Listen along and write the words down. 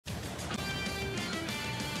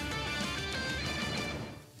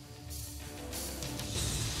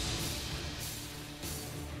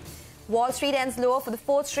Wall Street ends lower for the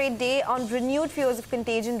fourth straight day on renewed fears of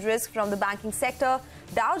contagion risk from the banking sector.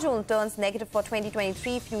 Dow Jones turns negative for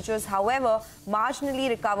 2023. Futures, however, marginally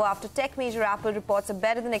recover after tech major Apple reports a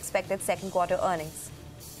better than expected second quarter earnings.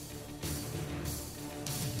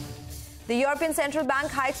 The European Central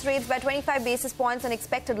Bank hikes rates by 25 basis points on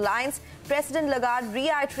expected lines. President Lagarde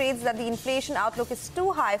reiterates that the inflation outlook is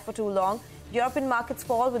too high for too long. European markets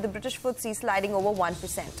fall with the British FTSE sliding over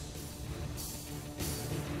 1%.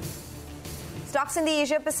 Stocks in the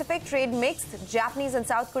Asia-Pacific trade mixed. Japanese and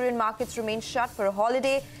South Korean markets remain shut for a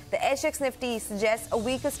holiday. The SGX Nifty suggests a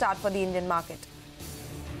weaker start for the Indian market.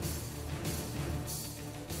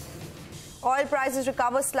 Oil prices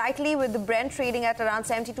recover slightly with the Brent trading at around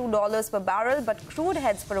 $72 per barrel, but crude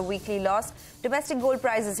heads for a weekly loss. Domestic gold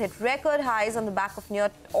prices hit record highs on the back of near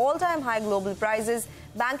all-time high global prices.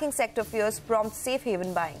 Banking sector fears prompt safe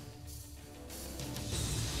haven buying.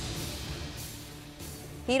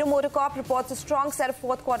 Hero MotoCorp reports a strong set of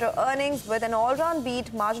fourth quarter earnings with an all-round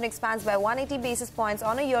beat. Margin expands by 180 basis points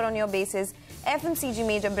on a year-on-year basis. FMCG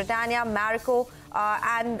major Britannia, Marico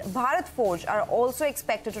and Bharat Forge are also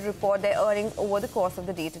expected to report their earnings over the course of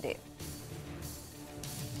the day today.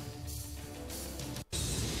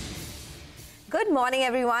 Good morning,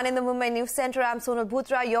 everyone. In the Mumbai News Center, I'm Sonal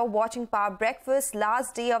Bhutra. You're watching Power Breakfast.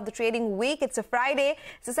 Last day of the trading week. It's a Friday,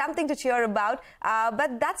 so something to cheer about.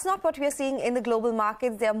 But that's not what we're seeing in the global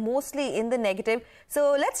markets. They're mostly in the negative.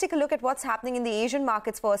 So let's take a look at what's happening in the Asian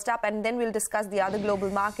markets first up, and then we'll discuss the other global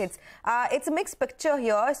markets. It's a mixed picture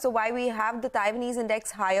here. So while we have the Taiwanese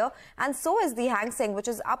index higher, and so is the Hang Seng, which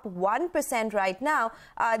is up 1% right now,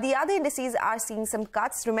 the other indices are seeing some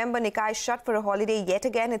cuts. Remember, Nikkei shut for a holiday yet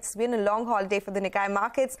again. It's been a long holiday for the Nikkei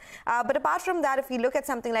markets. But apart from that, if we look at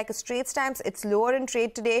something like a Straits Times, it's lower in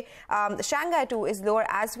trade today. The Shanghai too is lower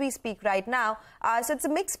as we speak right now. So it's a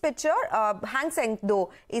mixed picture. Hang Seng,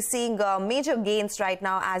 though, is seeing major gains right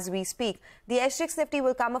now as we speak. The SGX Nifty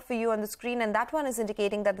will come up for you on the screen, and that one is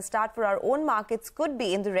indicating that the start for our own markets could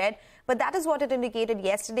be in the red. But that is what it indicated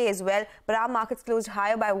yesterday as well. But our markets closed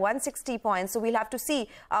higher by 160 points. So we'll have to see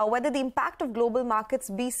whether the impact of global markets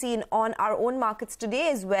be seen on our own markets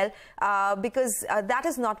today as well, because that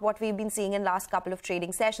is not what we've been seeing in last couple of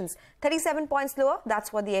trading sessions. 37 points lower,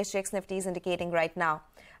 that's what the SGX Nifty is indicating right now.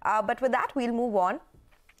 But with that, we'll move on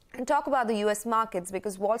and talk about the U.S. markets,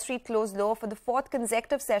 because Wall Street closed lower for the fourth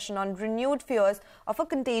consecutive session on renewed fears of a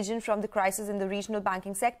contagion from the crisis in the regional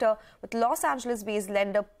banking sector, with Los Angeles-based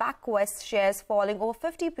lender PacWest shares falling over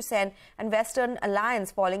 50% and Western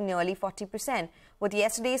Alliance falling nearly 40%. With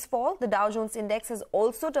yesterday's fall, the Dow Jones index has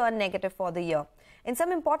also turned negative for the year. In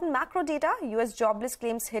some important macro data, U.S. jobless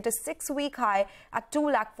claims hit a 6-week high at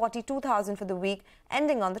 242,000 for the week,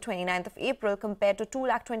 ending on the 29th of April compared to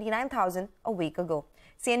 229,000 a week ago.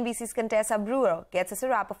 CNBC's Contessa Brewer gets us a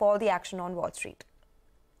wrap of all the action on Wall Street.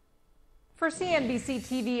 For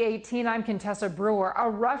CNBC-TV18, I'm Contessa Brewer. A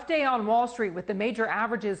rough day on Wall Street with the major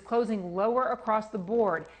averages closing lower across the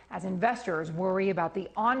board as investors worry about the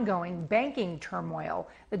ongoing banking turmoil.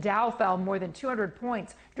 The Dow fell more than 200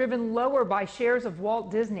 points, driven lower by shares of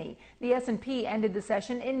Walt Disney. The S&P ended the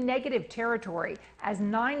session in negative territory as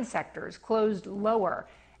 9 sectors closed lower.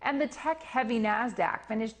 And the tech-heavy NASDAQ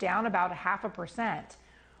finished down about 0.5%.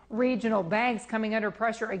 Regional banks coming under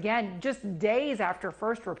pressure again just days after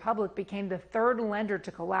First Republic became the third lender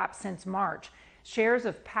to collapse since March. Shares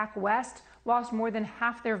of PacWest lost more than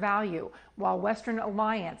half their value, while Western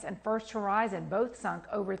Alliance and First Horizon both sunk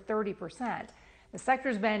over 30%. The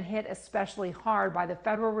sector's been hit especially hard by the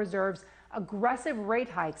Federal Reserve's aggressive rate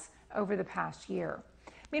hikes over the past year.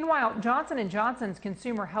 Meanwhile, Johnson & Johnson's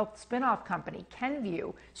consumer health spinoff company,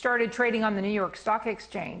 Kenvue, started trading on the New York Stock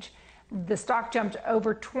Exchange. The stock jumped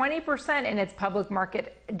over 20% in its public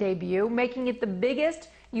market debut, making it the biggest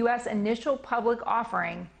U.S. initial public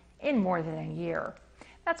offering in more than a year.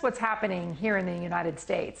 That's what's happening here in the United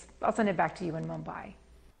States. I'll send it back to you in Mumbai.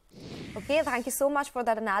 Okay, thank you so much for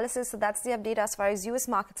that analysis. So that's the update as far as U.S.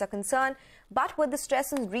 markets are concerned. But with the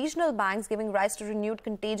stress in regional banks giving rise to renewed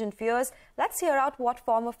contagion fears, let's hear out what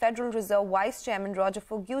former Federal Reserve Vice Chairman Roger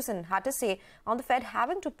Ferguson had to say on the Fed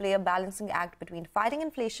having to play a balancing act between fighting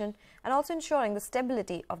inflation and also ensuring the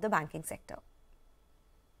stability of the banking sector.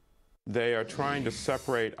 They are trying to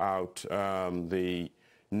separate out the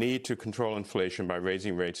need to control inflation by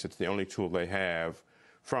raising rates. It's the only tool they have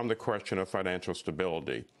from the question of financial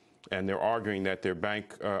stability. And they're arguing that their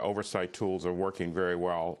bank oversight tools are working very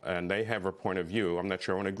well, and they have a point of view. I'm not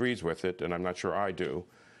sure everyone agrees with it, and I'm not sure I do,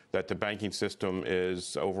 that the banking system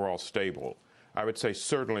is overall stable. I would say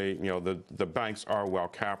certainly, the banks are well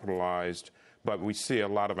capitalized, but we see a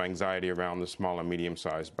lot of anxiety around the small and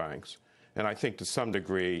medium-sized banks. And I think to some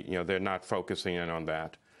degree, they're not focusing in on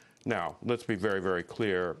that. Now, let's be very, very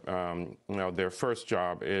clear. Their first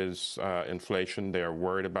job is inflation. They're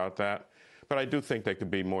worried about that. But I do think they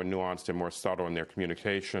could be more nuanced and more subtle in their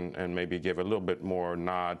communication and maybe give a little bit more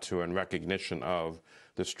nod to and recognition of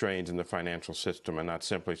the strains in the financial system and not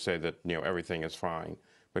simply say that, everything is fine,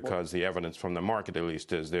 because the evidence from the market, at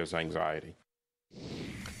least, is there's anxiety.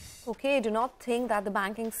 Okay, do not think that the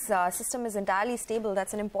banking system is entirely stable.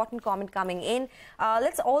 That's an important comment coming in.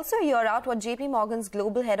 Let's also hear out what JP Morgan's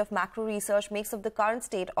global head of macro research makes of the current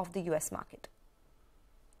state of the US market.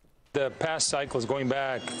 The past cycles going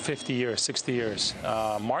back 50 years, 60 years,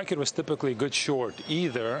 market was typically good short,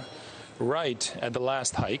 either right at the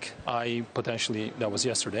last hike, i.e. potentially that was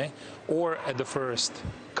yesterday, or at the first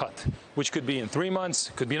cut, which could be in 3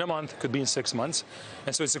 months, could be in a month, could be in 6 months.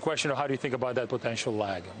 And so it's a question of how do you think about that potential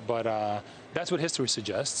lag. But that's what history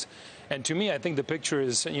suggests. And to me, I think the picture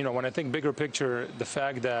is, when I think bigger picture, the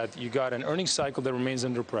fact that you got an earnings cycle that remains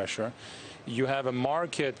under pressure, you have a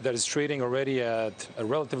market that is trading already at a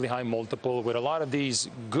relatively high multiple with a lot of these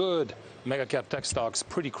good mega cap tech stocks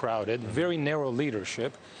pretty crowded, very narrow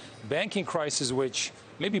leadership, banking crisis, which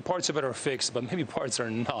maybe parts of it are fixed, but maybe parts are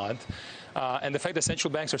not. And the fact that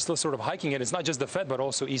central banks are still sort of hiking it, it's not just the Fed, but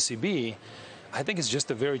also ECB, I think it's just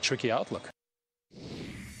a very tricky outlook.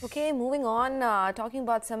 Okay, moving on, talking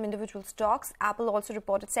about some individual stocks. Apple also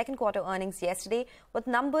reported second quarter earnings yesterday, with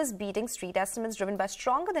numbers beating street estimates driven by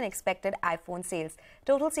stronger than expected iPhone sales.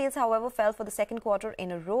 Total sales, however, fell for the second quarter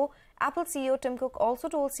in a row. Apple CEO Tim Cook also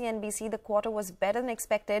told CNBC the quarter was better than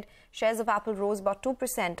expected. Shares of Apple rose about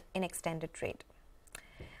 2% in extended trade.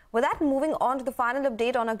 With that, moving on to the final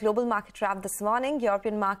update on our global market wrap this morning.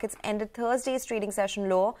 European markets ended Thursday's trading session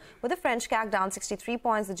lower, with the French CAC down 63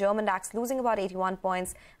 points, the German DAX losing about 81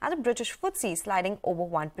 points, and the British FTSE sliding over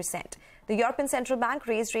 1%. The European Central Bank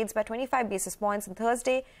raised rates by 25 basis points on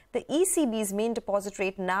Thursday. The ECB's main deposit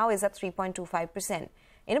rate now is at 3.25%.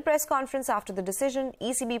 In a press conference after the decision,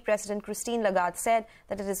 ECB President Christine Lagarde said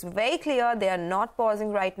that it is very clear they are not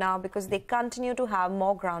pausing right now because they continue to have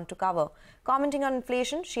more ground to cover. Commenting on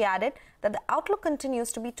inflation, she added that the outlook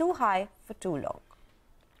continues to be too high for too long.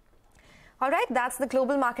 All right, that's the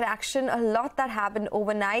global market action. A lot that happened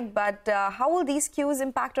overnight, but how will these cues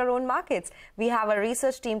impact our own markets? We have a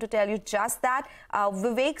research team to tell you just that.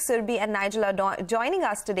 Vivek, Surbhi and Nigel are joining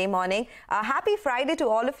us today morning. Happy Friday to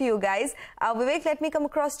all of you guys. Vivek, let me come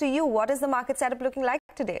across to you. What is the market setup looking like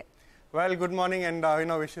today? Well, good morning, and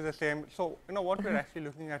wish you the same. So, what we're actually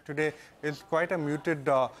looking at today is quite a muted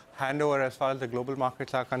handover as far as the global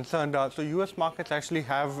markets are concerned. So, U.S. markets actually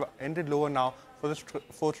have ended lower now for this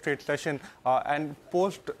fourth straight session, and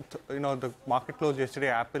post the market close yesterday,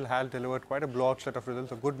 Apple has delivered quite a blowout set of results,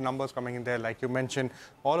 so good numbers coming in there, like you mentioned.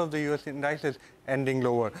 All of the US indices ending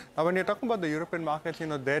lower. Now, when you're talking about the European markets,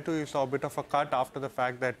 there too you saw a bit of a cut after the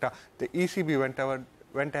fact that the ECB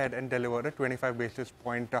went ahead and delivered a 25 basis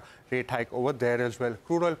point rate hike over there as well.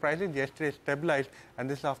 Crude oil prices yesterday stabilized, and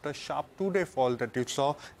this after a sharp two-day fall that you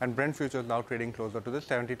saw, and Brent futures now trading closer to the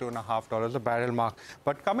 $72.50 a barrel mark.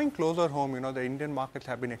 But coming closer home, the Indian markets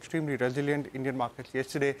have been extremely resilient. Indian markets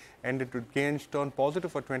yesterday ended with gains, turned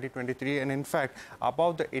positive for 2023, and in fact,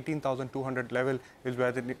 above the 18,200 level is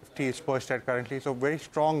where the Nifty is perched at currently. So very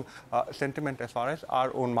strong sentiment as far as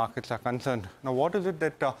our own markets are concerned. Now, what is it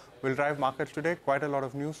that will drive markets today? Quite a lot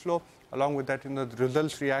of news flow. Along with that, the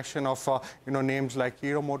results reaction of names like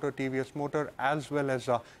Hero Motor, TVS Motor, as well as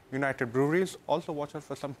United Breweries. Also watch out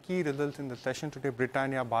for some key results in the session today.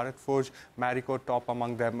 Britannia, Bharat Forge, Marico top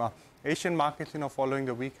among them. Asian markets, following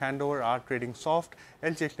the week handover, are trading soft.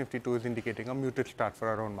 SGX Nifty 2 is indicating a muted start for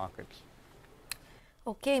our own markets.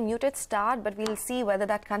 Okay, muted start, but we'll see whether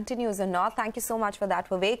that continues or not. Thank you so much for that,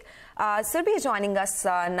 Vivek. Surbhi is joining us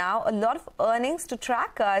now. A lot of earnings to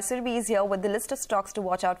track. Surbhi is here with the list of stocks to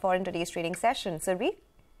watch out for in today's trading session. Surbhi?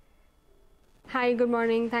 Hi, good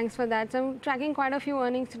morning. Thanks for that. So I'm tracking quite a few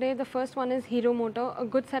earnings today. The first one is Hero Motor. A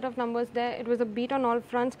good set of numbers there. It was a beat on all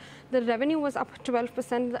fronts. The revenue was up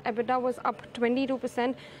 12%. The EBITDA was up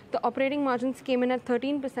 22%. The operating margins came in at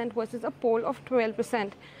 13% versus a poll of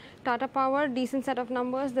 12%. Tata Power, decent set of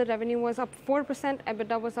numbers. The revenue was up 4%,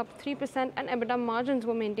 EBITDA was up 3%, and EBITDA margins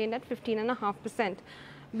were maintained at 15.5%.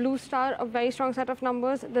 Blue Star, a very strong set of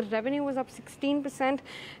numbers. The revenue was up 16%,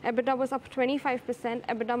 EBITDA was up 25%.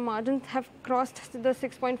 EBITDA margins have crossed the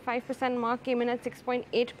 6.5% mark, came in at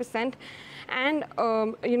 6.8%.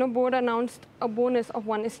 And, board announced a bonus of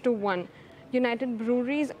 1:1. United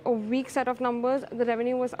Breweries, a weak set of numbers. The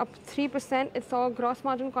revenue was up 3%. It saw a gross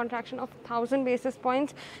margin contraction of 1,000 basis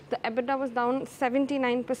points. The EBITDA was down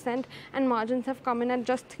 79%, and margins have come in at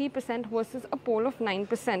just 3% versus a poll of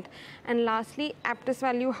 9%. And lastly, Aptus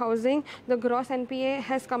Value Housing, the gross NPA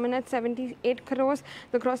has come in at 78 crores.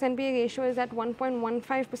 The gross NPA ratio is at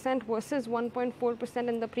 1.15% versus 1.4%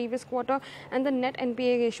 in the previous quarter, and the net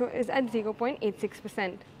NPA ratio is at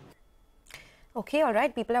 0.86%. Okay, all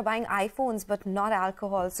right. People are buying iPhones, but not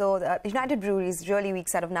alcohol. So United Breweries, really weak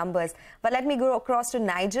set of numbers. But let me go across to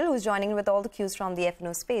Nigel, who's joining with all the cues from the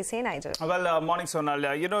F&O space. Hey, Nigel. Well, morning,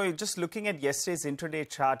 Sonal. Just looking at yesterday's intraday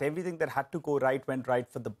chart, everything that had to go right went right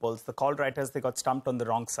for the bulls. The call writers, they got stumped on the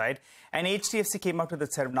wrong side. And HDFC came out with a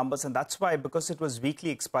set of numbers. And that's why, because it was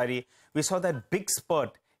weekly expiry, we saw that big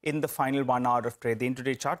spurt in the final 1 hour of trade. The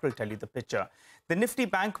intraday chart will tell you the picture. The Nifty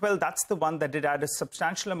Bank, well, that's the one that did add a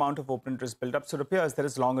substantial amount of open interest build-up. So it appears there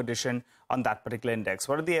is long addition on that particular index.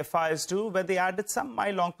 What did the FIs do? Well, they added some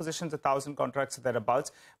long positions, 1,000 contracts or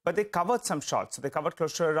thereabouts, but they covered some shorts. So they covered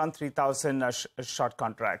close to around 3,000 short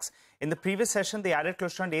contracts. In the previous session, they added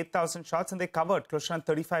close to around 8,000 shorts, and they covered close to around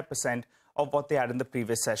 35% of what they had in the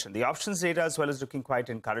previous session. The options data as well is looking quite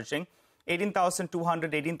encouraging.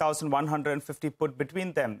 18,200, 18,150 put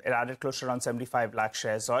between them. It added close to around 75 lakh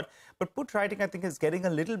shares odd. But put writing, I think, is getting a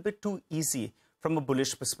little bit too easy from a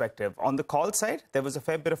bullish perspective. On the call side, there was a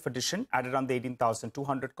fair bit of addition added on the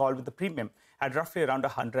 18,200 call with the premium at roughly around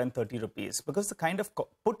 130 rupees. Because the kind of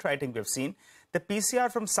put writing we've seen, the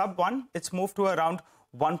PCR from sub 1, it's moved to around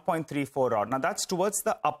 1.34 odd. Now, that's towards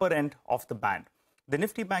the upper end of the band. The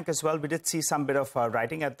Nifty Bank as well, we did see some bit of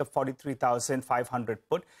writing at the 43,500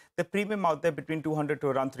 put. The premium out there between 200 to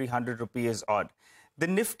around 300 rupees odd. The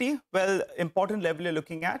Nifty, well, important level you're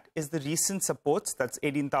looking at is the recent supports. That's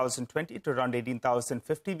 18,020 to around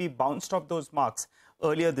 18,050. We bounced off those marks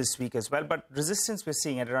earlier this week as well. But resistance we're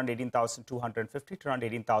seeing at around 18,250 to around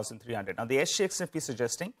 18,300. Now, the SGX Nifty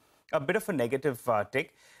suggesting a bit of a negative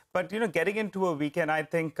tick. But, getting into a weekend, I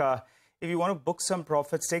think if you want to book some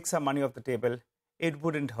profits, take some money off the table, it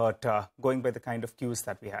wouldn't hurt going by the kind of cues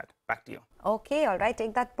that we had. Back to you. Okay, all right.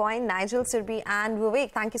 Take that point. Nigel, Sirbhi and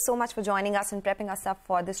Vivek, thank you so much for joining us and prepping us up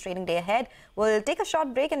for this trading day ahead. We'll take a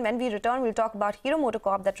short break, and when we return, we'll talk about Hero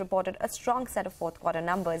MotoCorp that reported a strong set of fourth quarter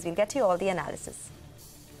numbers. We'll get to you all the analysis.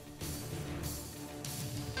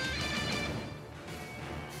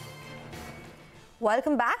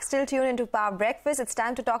 Welcome back. Still tuned into Power Breakfast. It's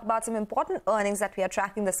time to talk about some important earnings that we are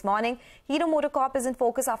tracking this morning. Hero MotoCorp is in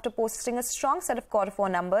focus after posting a strong set of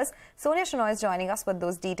Q4 numbers. Sonia Shenoy is joining us with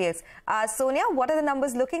those details. Sonia, what are the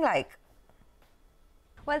numbers looking like?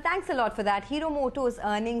 Well, thanks a lot for that. Hero Moto's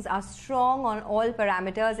earnings are strong on all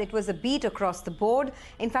parameters. It was a beat across the board.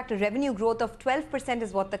 In fact, a revenue growth of 12%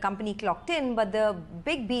 is what the company clocked in, but the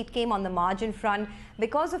big beat came on the margin front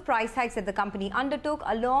because of price hikes that the company undertook,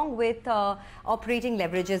 along with operating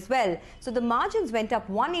leverage as well. So the margins went up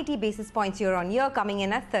 180 basis points year on year, coming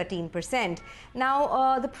in at 13%.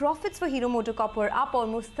 Now, the profits for Hero MotoCorp were up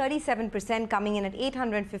almost 37%, coming in at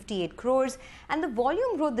 858 crores. And the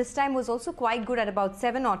volume growth this time was also quite good at about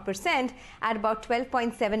 7% at about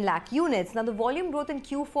 12.7 lakh units. Now, the volume growth in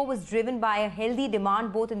Q4 was driven by a healthy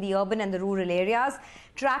demand both in the urban and the rural areas,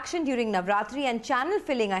 traction during Navratri, and channel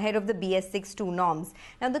filling ahead of the BS6-2 norms.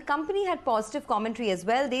 Now, the company had positive commentary as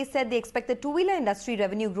well. They said they expect the two-wheeler industry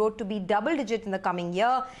revenue growth to be double-digit in the coming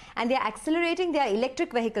year, and they're accelerating their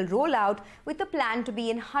electric vehicle rollout with a plan to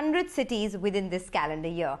be in 100 cities within this calendar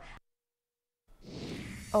year.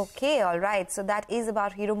 Okay, all right. So that is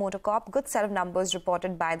about Hero MotoCorp. Good set of numbers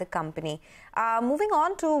reported by the company. Moving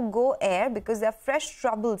on to Go Air, because there are fresh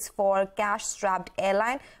troubles for cash-strapped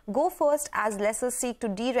airline. Go First, as lessors seek to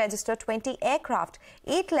deregister 20 aircraft.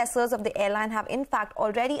 8 lessors of the airline have in fact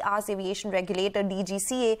already asked aviation regulator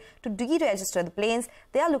DGCA to deregister the planes.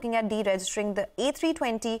 They are looking at deregistering the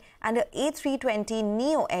A320 and the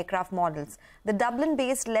A320neo aircraft models. The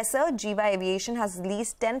Dublin-based lessor Jiva Aviation has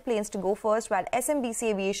leased 10 planes to Go First, while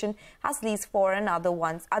SMBC Aviation has leased 4 and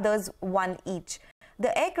others 1 each.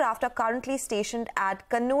 The aircraft are currently stationed at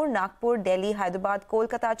Kannur, Nagpur, Delhi, Hyderabad,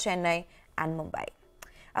 Kolkata, Chennai and Mumbai.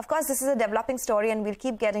 Of course, this is a developing story, and we'll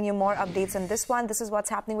keep getting you more updates on this one. This is what's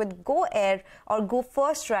happening with Go Air or Go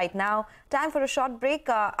First right now. Time for a short break.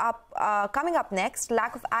 Coming up next,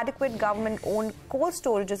 lack of adequate government-owned cold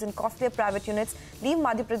storages in costlier private units leave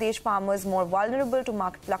Madhya Pradesh farmers more vulnerable to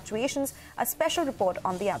market fluctuations. A special report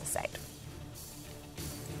on the other side.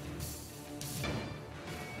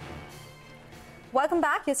 Welcome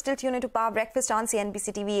back. You're still tuned into Power Breakfast on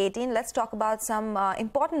CNBC-TV18. Let's talk about some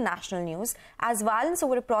important national news. As violence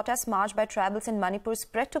over a protest march by tribals in Manipur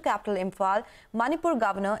spread to capital Imphal, Manipur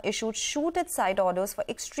governor issued shoot-at-sight orders for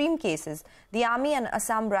extreme cases. The army and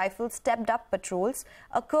Assam Rifles stepped up patrols.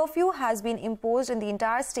 A curfew has been imposed in the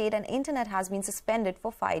entire state and internet has been suspended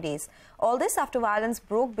for 5 days. All this after violence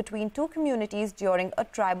broke between two communities during a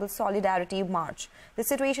tribal solidarity march. The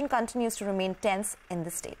situation continues to remain tense in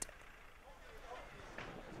the state.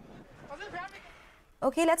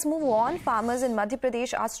 Okay, let's move on. Farmers in Madhya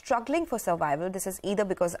Pradesh are struggling for survival. This is either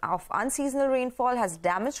because of unseasonal rainfall has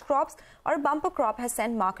damaged crops or a bumper crop has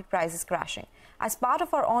sent market prices crashing. As part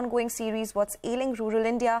of our ongoing series, What's Ailing Rural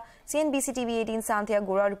India, CNBC-TV18 Santhya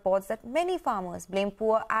Gora reports that many farmers blame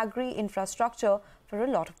poor agri-infrastructure for a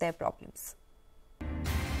lot of their problems.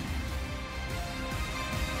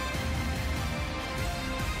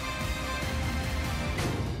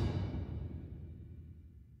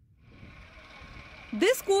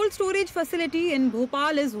 This cold storage facility in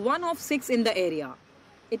Bhopal is one of 6 in the area.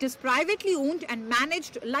 It is privately owned and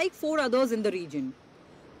managed like 4 others in the region.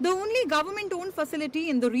 The only government-owned facility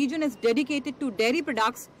in the region is dedicated to dairy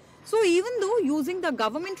products, so even though using the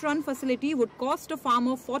government-run facility would cost a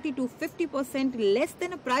farmer 40 to 50% less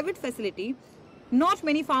than a private facility, not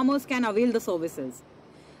many farmers can avail the services.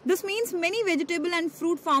 This means many vegetable and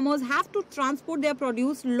fruit farmers have to transport their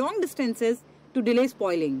produce long distances to delay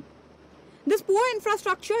spoiling. This poor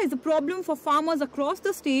infrastructure is a problem for farmers across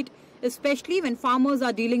the state, especially when farmers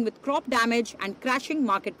are dealing with crop damage and crashing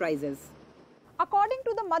market prices. According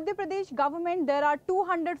to the Madhya Pradesh government, there are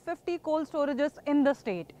 250 cold storages in the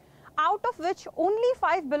state, out of which only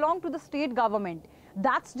 5 belong to the state government.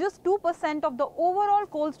 That's just 2% of the overall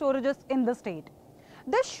cold storages in the state.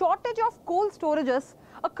 This shortage of cold storages,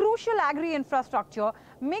 a crucial agri-infrastructure,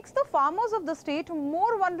 makes the farmers of the state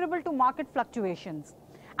more vulnerable to market fluctuations.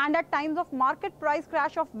 And at times of market price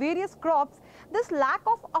crash of various crops, this lack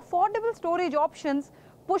of affordable storage options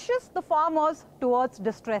pushes the farmers towards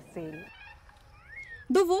distress sale.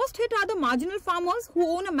 The worst hit are the marginal farmers who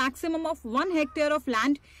own a maximum of 1 hectare of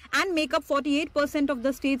land and make up 48% of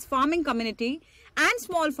the state's farming community, and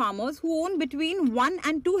small farmers who own between 1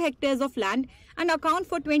 and 2 hectares of land and account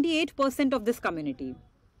for 28% of this community.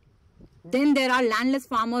 Then there are landless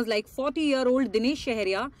farmers like 40-year-old Dinesh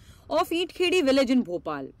Shaharia of Eatkhedi village in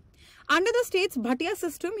Bhopal. Under the state's Bhatia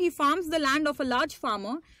system, he farms the land of a large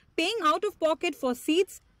farmer, paying out of pocket for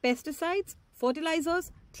seeds, pesticides,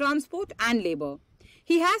 fertilizers, transport and labor.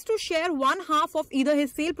 He has to share 1/2 of either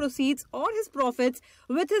his sale proceeds or his profits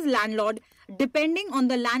with his landlord, depending on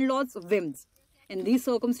the landlord's whims. In these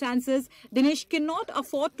circumstances, Dinesh cannot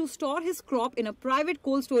afford to store his crop in a private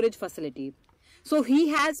cold storage facility. So he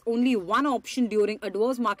has only one option during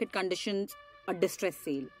adverse market conditions, a distress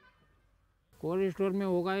sale. Cold store में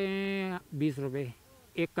हो गए हैं 20 रुपये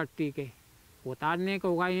एक कट्टी के, उतारने के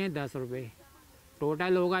हो गए हैं 10 रुपये,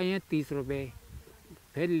 टोटल हो गए हैं 30 रुपये।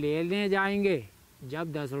 फिर लेने जाएंगे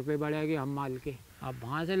जब 10 रुपये बढ़ेंगे हम माल के। अब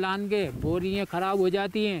वहाँ से लान के बोरियाँ ख़राब हो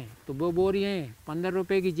जाती हैं तो वो बोरियाँ 15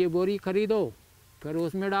 रुपये की बोरी खरीदो, फिर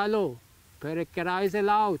उसमें डालो, फिर किराए से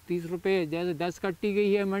लाओ 30 रुपये। जैसे 10 कट्टी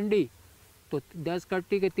गई है मंडी तो 10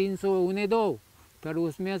 कट्टी के 300 उन्हें दो, फिर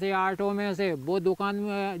उसमें से 8 में से वो दुकान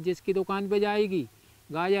में जिसकी दुकान पे जाएगी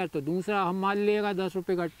गाजर तो दूसरा हम माल लेगा 10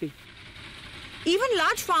 रुपये कट्टी। Even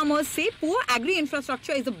large farmers say poor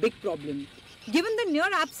agri-infrastructure is a big problem. Given the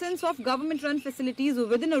near absence of government-run facilities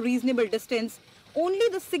within a reasonable distance, only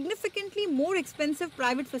the significantly more expensive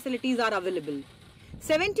private facilities are available.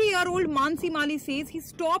 70-year-old Mansi Mali says he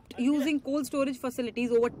stopped using cold storage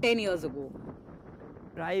facilities over 10 years ago.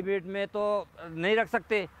 Private में तो नहीं रख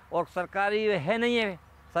सकते और सरकारी है नहीं है,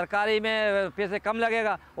 सरकारी में पैसे कम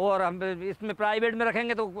लगेगा और हम इसमें प्राइवेट में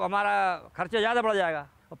रखेंगे तो हमारा खर्चा ज़्यादा बढ़ जाएगा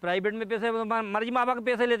और प्राइवेट में पैसे मर्जी माँ बाप के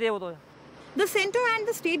पैसे लेते हैं वो तो। The center and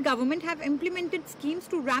the state government have implemented schemes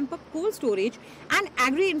to ramp up cold storage and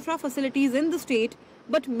agri-infra facilities in the state,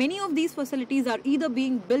 but many of these facilities are either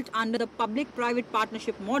being built under the public-private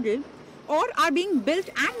partnership model or are being built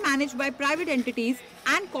and managed by private entities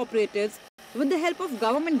and cooperatives with the help of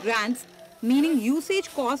government grants, meaning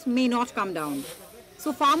usage costs may not come down.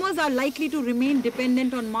 So farmers are likely to remain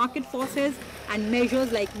dependent on market forces and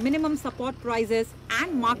measures like minimum support prices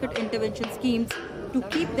and market intervention schemes to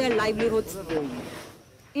keep their livelihoods going.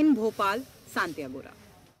 In Bhopal, Santhya Gora.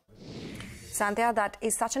 Santhya, that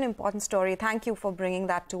is such an important story. Thank you for bringing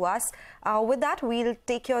that to us. With that, we'll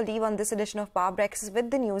take your leave on this edition of Power Breakfast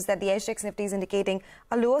with the news that the SGX Nifty is indicating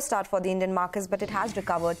a lower start for the Indian markets, but it has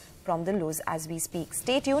recovered from the lows as we speak.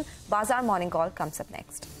 Stay tuned. Bazaar Morning Call comes up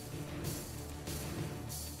next.